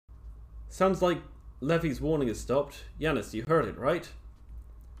Sounds like Levy's warning has stopped. Yanis, you heard it, right?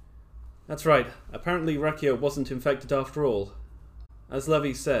 That's right. Apparently Rakio wasn't infected after all. As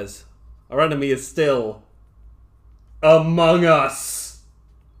Levy says, our enemy is still among us.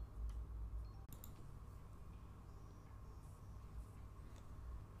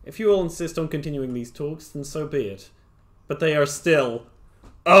 If you all insist on continuing these talks, then so be it. But they are still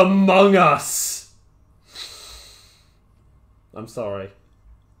among us. I'm sorry.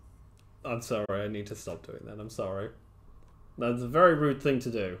 I'm sorry, I need to stop doing that. I'm sorry. That's a very rude thing to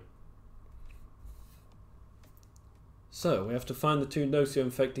do. So, we have to find the two Gnosia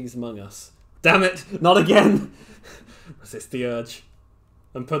infectees among us. Damn it! Not again! Resist the urge.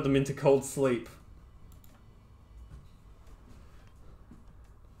 And put them into cold sleep.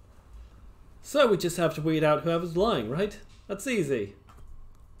 So, we just have to weed out whoever's lying, right? That's easy.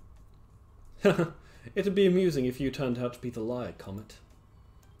 It'd be amusing if you turned out to be the liar, Comet.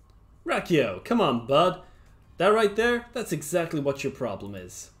 Rakio, come on, bud. That right there, that's exactly what your problem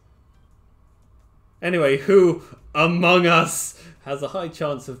is. Anyway, who among us has a high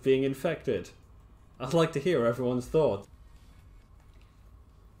chance of being infected? I'd like to hear everyone's thoughts.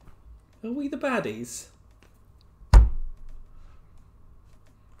 Are we the baddies?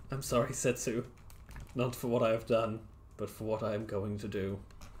 I'm sorry, Setsu. Not for what I have done, but for what I am going to do.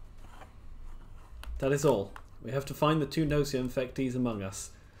 That is all. We have to find the two Gnosia infectees among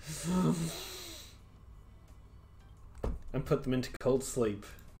us. And put them into cold sleep.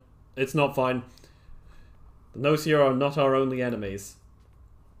 It's not fine. The Gnosia are not our only enemies.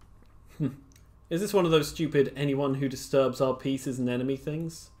 Is this one of those stupid anyone who disturbs our peace is an enemy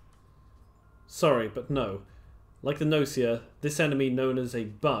things? Sorry, but no. Like the Gnosia, this enemy known as a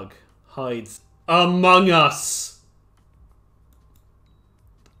bug hides among us!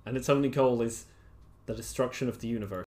 And its only goal is the destruction of the universe.